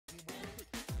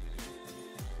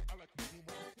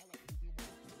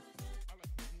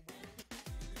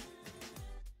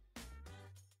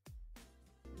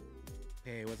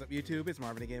Hey, what's up YouTube? It's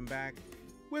Marvin again, back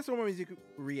with some more music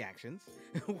reactions.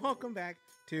 Welcome back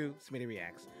to Smitty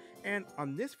Reacts. And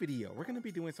on this video, we're going to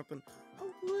be doing something a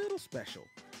little special.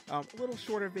 A little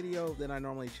shorter video than I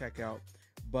normally check out,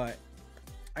 but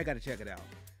I got to check it out.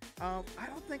 I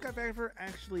don't think I've ever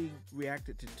actually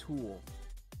reacted to Tool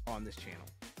on this channel.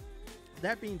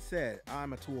 That being said,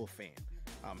 I'm a Tool fan.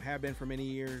 Have been for many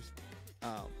years.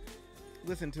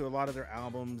 Listened to a lot of their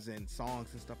albums and songs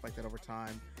and stuff like that over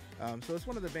time. So it's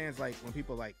one of the bands, like, when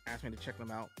people like ask me to check them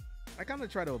out, I kind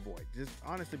of try to avoid, just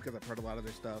honestly because I've heard a lot of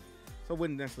their stuff, so it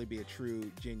wouldn't necessarily be a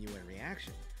true, genuine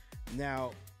reaction.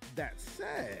 Now, that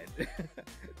said,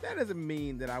 that doesn't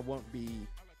mean that I won't be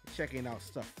checking out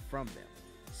stuff from them.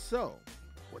 So,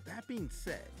 with that being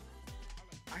said,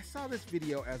 I saw this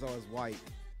video as I was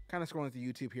kind of scrolling through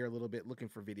YouTube here a little bit, looking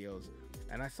for videos,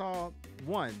 and I saw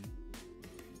one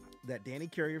that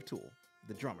Carey of Tool,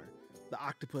 the drummer, the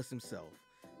octopus himself,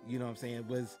 you know what I'm saying,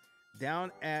 was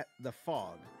down at the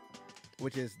Fog,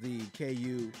 which is the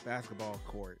KU basketball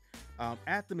court,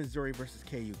 at the Missouri versus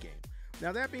KU game.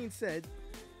 Now, that being said,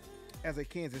 as a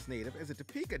Kansas native, as a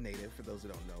Topeka native, for those who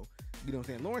don't know, you know what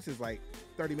I'm saying, Lawrence is like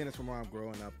 30 minutes from where I'm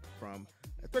growing up from,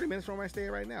 30 minutes from where I stay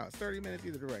right now. It's 30 minutes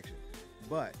either direction.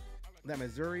 But that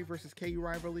Missouri versus KU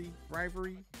rivalry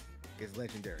is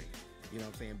legendary. You know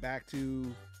what I'm saying? Back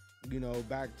to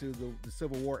the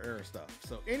Civil War era stuff.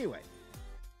 So anyway,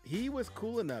 he was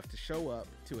cool enough to show up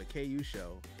to a KU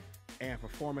show and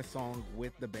perform a song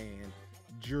with the band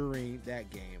during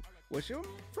that game, which,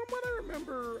 from what I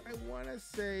remember, I want to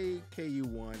say KU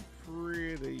won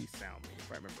pretty soundly,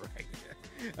 if I remember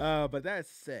right. But that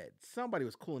said, somebody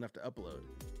was cool enough to upload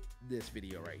this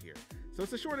video right here. So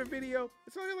it's a shorter video.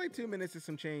 It's only like 2 minutes and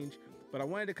some change, but I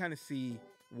wanted to kind of see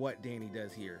what Danny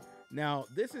does here. Now,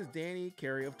 this is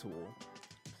Carey of Tool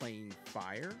playing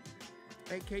Fire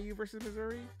at KU versus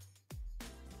Missouri.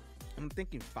 I'm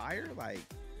thinking Fire, like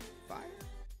Fire?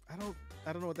 I don't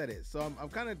know what that is. So I'm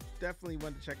kind of definitely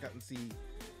wanting to check out and see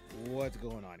what's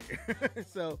going on here.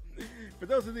 So for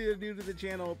those of you that are new to the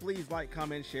channel, please like,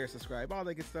 comment, share, subscribe. All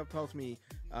that good stuff helps me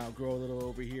grow a little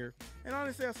over here. And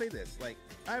honestly, I'll say this, like,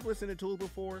 I've listened to Tool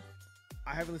before.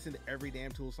 I haven't listened to every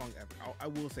damn Tool song ever. I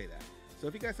will say that. So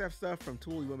if you guys have stuff from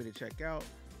Tool you want me to check out,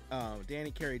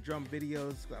 Carey drum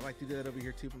videos, I like to do that over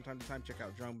here too from time to time, check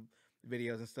out drum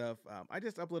videos and stuff. I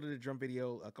just uploaded a drum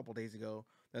video a couple days ago.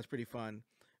 That's pretty fun.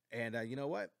 And you know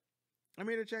what? I'm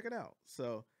here to check it out.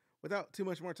 So without too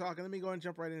much more talking, let me go and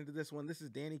jump right into this one. This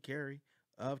is Carey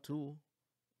of Tool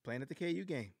playing at the KU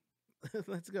game.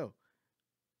 Let's go.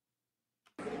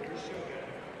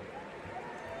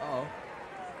 Uh-oh.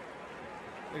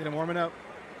 Look at him warming up.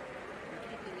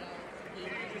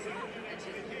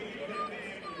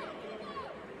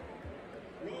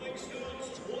 Rolling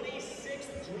Stones'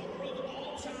 26th drummer of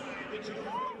all time, the German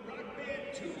rock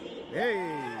band Tool. Hey,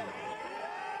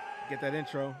 get that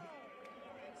intro.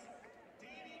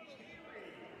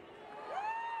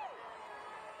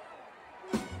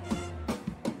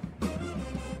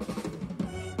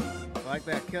 I like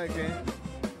that kick, man.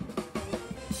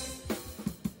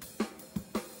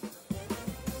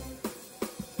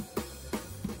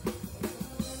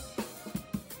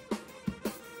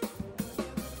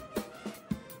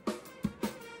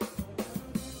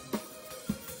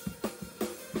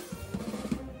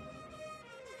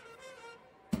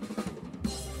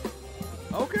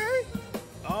 Okay.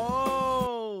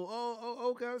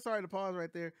 Okay. I'm sorry to pause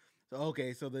right there. So,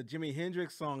 okay. So the Jimi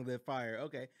Hendrix song, The Fire.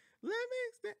 Okay. Let me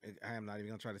extend. I am not even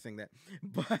going to try to sing that.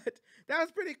 But that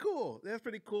was pretty cool. That's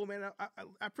pretty cool, man. I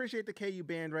appreciate the KU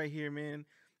band right here, man,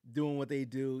 doing what they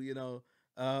do, you know.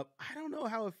 I don't know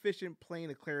how efficient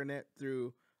playing a clarinet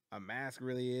through a mask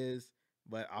really is,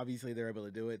 but obviously they're able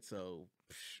to do it. So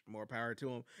more power to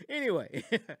them. Anyway,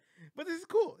 but this is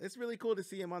cool. It's really cool to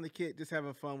see him on the kit, just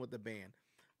having fun with the band.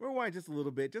 Rewind just a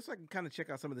little bit, just so I can kind of check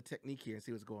out some of the technique here and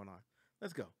see what's going on.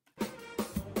 Let's go.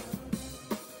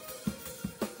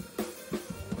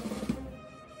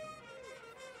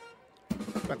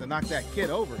 About to knock that kid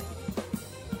over.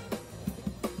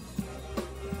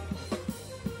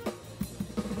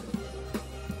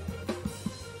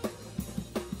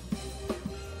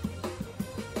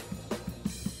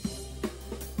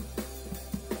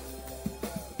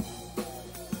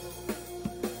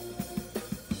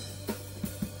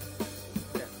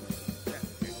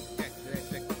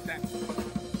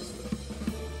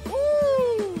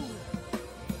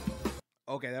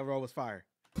 Okay, that roll was fire.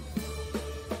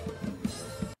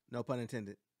 No pun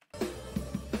intended.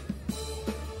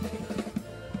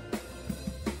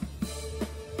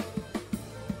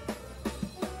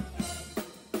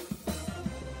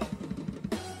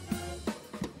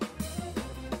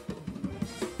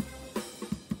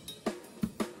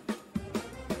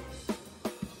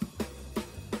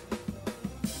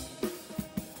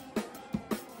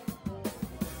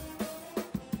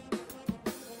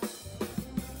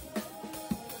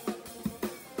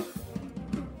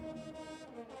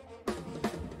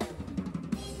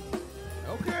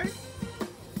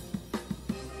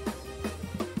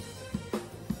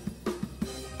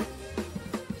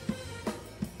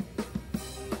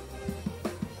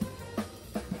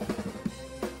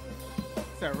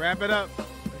 Wrap it up.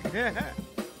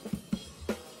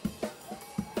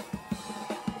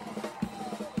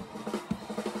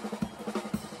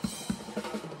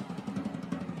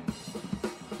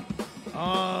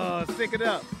 Oh, stick it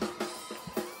up.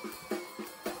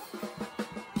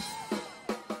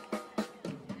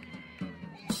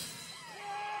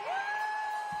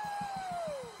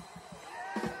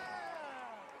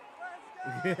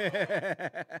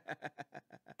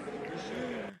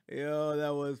 Yo,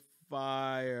 that was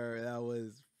fire. That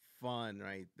was fun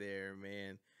right there,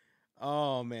 man.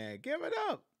 Oh man, give it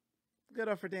up. Good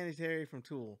up for Danny Carey from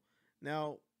Tool.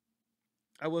 Now,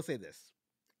 I will say this.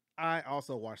 I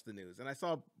also watched the news and I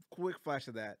saw a quick flash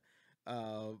of that.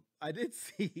 I did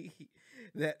see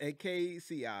that at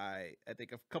KCI, I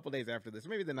think a couple days after this,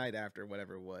 maybe the night after,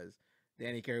 whatever it was,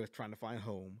 Danny Carey was trying to find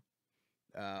home.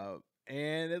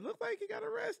 And it looked like he got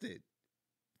arrested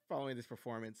following this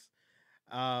performance.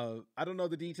 I don't know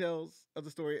the details of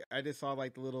the story. I just saw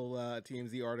like the little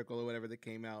TMZ article or whatever that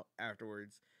came out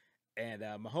afterwards. And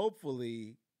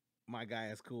hopefully my guy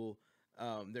is cool.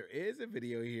 There is a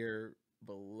video here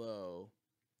below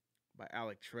by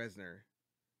Alex Tresner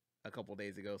a couple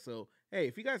days ago. So, hey,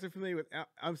 if you guys are familiar with,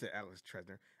 I'm saying Alex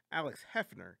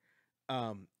Hefner,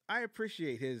 I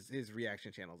appreciate his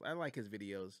reaction channels. I like his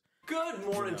videos. Good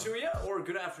morning to you, or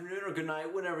good afternoon, or good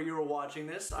night, whenever you were watching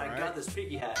this. I got this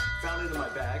piggy hat, found it in my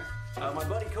bag. My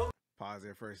buddy Kobe. Pause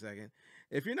there for a second.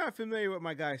 If you're not familiar with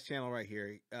my guy's channel right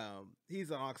here,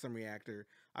 he's an awesome reactor.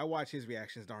 I watch his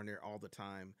reactions darn near all the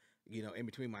time, you know, in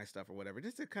between my stuff or whatever,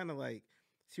 just to kind of like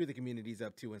see what the community's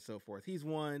up to and so forth. He's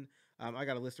one. I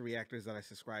got a list of reactors that I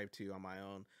subscribe to on my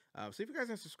own. So if you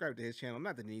guys are subscribed to his channel,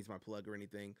 not that he needs my plug or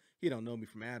anything. He don't know me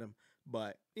from Adam,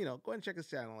 but, you know, go ahead and check his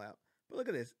channel out. But look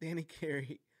at this. Danny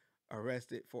Carey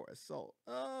arrested for assault.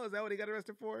 Oh, is that what he got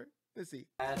arrested for? Let's see.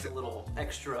 Adds a little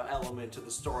extra element to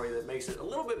the story that makes it a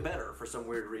little bit better for some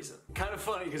weird reason. Kind of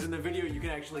funny because in the video you can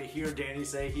actually hear Danny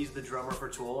say he's the drummer for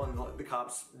Tool and the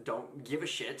cops don't give a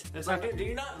shit. And it's like, dude, do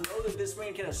you not know that this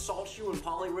man can assault you in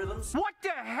polyrhythms? What the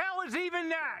hell is even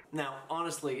that? Now,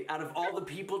 honestly, out of all the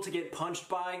people to get punched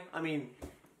by, I mean,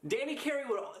 Danny Carey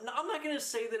would, I'm not going to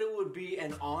say that it would be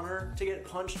an honor to get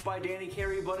punched by Danny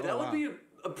Carey, but that would be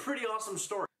a pretty awesome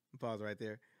story. Pause right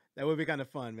there. That would be kind of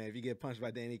fun, man, if you get punched by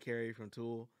Danny Carey from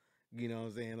Tool. You know what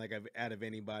I'm saying? Like, out of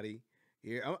anybody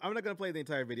here. I'm not going to play the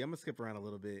entire video. I'm going to skip around a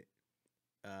little bit.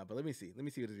 But let me see. Let me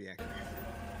see what his reaction is.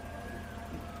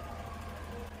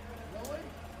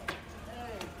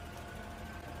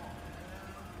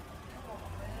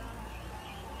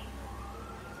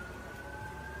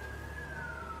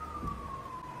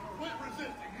 Quit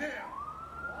resisting now.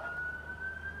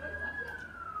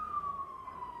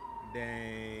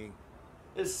 Dang.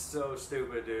 It's so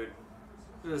stupid, dude.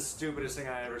 This is the stupidest thing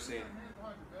I ever seen.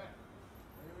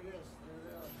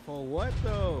 For what,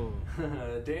 though?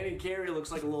 Danny Carey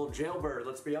looks like a little jailbird,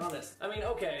 let's be honest. I mean,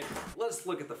 okay, let's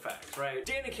look at the facts, right?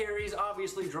 Danny Carey's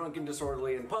obviously drunk and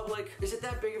disorderly in public. Is it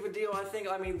that big of a deal?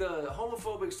 I mean, the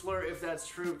homophobic slur, if that's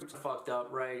true, it's fucked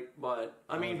up, right? But,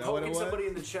 I mean, poking somebody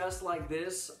in the chest like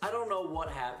this, I don't know what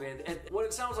happened. And what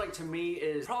it sounds like to me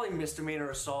is probably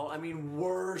misdemeanor assault. I mean,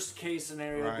 worst case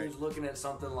scenario, dude's looking at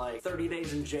something like 30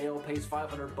 days in jail, pays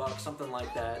 $500, something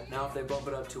like that. Now, if they bump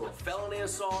it up to a felony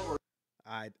assault or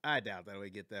I doubt that it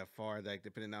would get that far, like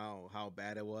depending on how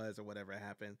bad it was or whatever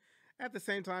happened. At the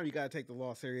same time, you got to take the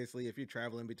law seriously. If you're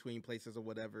traveling between places or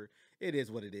whatever, it is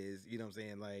what it is. You know what I'm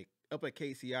saying? Like up at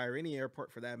KCI or any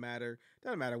airport for that matter,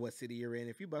 doesn't matter what city you're in.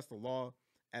 If you bust the law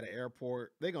at an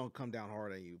airport, they're going to come down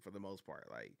hard on you for the most part.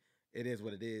 Like it is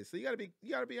what it is. So you got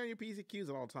to be on your P's and Q's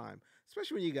at all time,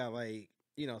 especially when you got like,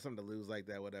 you know, something to lose like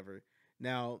that, whatever.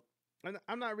 Now,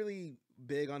 I'm not really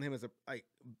big on him as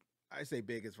I say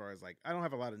big as far as like, I don't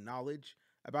have a lot of knowledge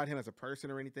about him as a person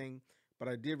or anything, but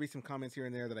I did read some comments here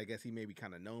and there that I guess he may be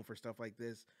kind of known for stuff like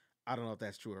this. I don't know if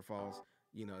that's true or false.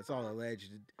 You know, it's all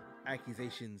alleged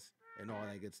accusations and all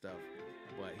that good stuff.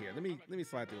 But here, let me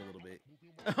slide through a little bit.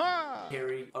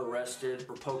 Carey arrested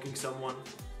for poking someone.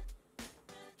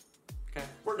 Okay,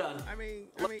 we're done. I mean,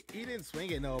 he didn't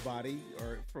swing at nobody,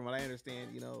 or from what I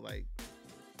understand, you know, like,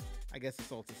 I guess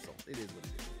assault's assault. It is what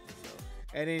it is. So,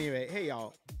 at any rate, hey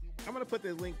y'all. I'm going to put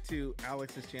the link to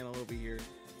Alex's channel over here.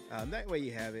 That way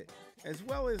you have it, as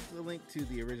well as the link to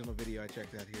the original video I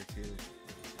checked out here too.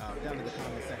 Down in the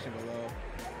comment section below.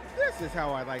 This is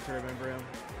how I'd like to remember him.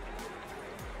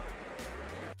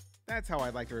 That's how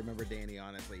I'd like to remember Danny,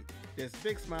 honestly. Just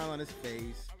big smile on his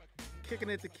face, kicking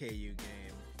at the KU game,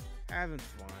 having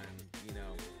fun, you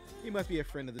know. He must be a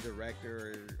friend of the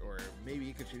director, or maybe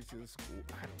he contributes to the school.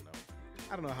 I don't know.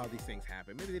 I don't know how these things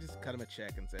happen. Maybe they just cut him a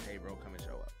check and said, hey, bro, come and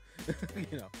show up.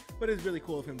 You know, but it's really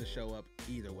cool of him to show up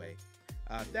either way.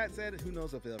 That said, who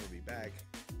knows if he'll ever be back,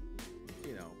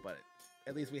 you know, but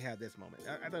at least we had this moment.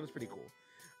 I thought it was pretty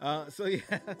cool. So yeah,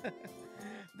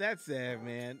 that said,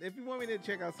 man, if you want me to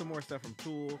check out some more stuff from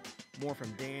Tool, more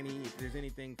from Danny, if there's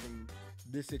anything from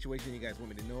this situation you guys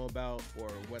want me to know about, or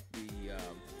what the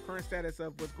current status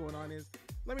of what's going on is,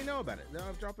 let me know about it.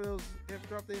 Drop the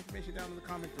information down in the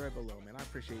comment thread below, man. I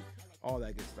appreciate all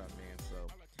that good stuff, man. So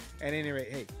at any rate,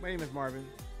 hey, my name is Marvin,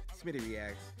 Smitty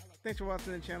Reacts. Thanks for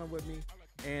watching the channel with me,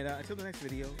 and until the next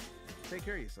video, take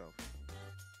care of yourself.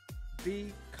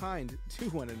 Be kind to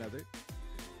one another,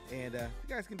 and if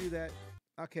you guys can do that,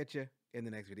 I'll catch you in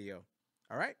the next video.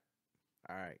 All right?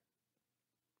 All right.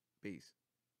 Peace.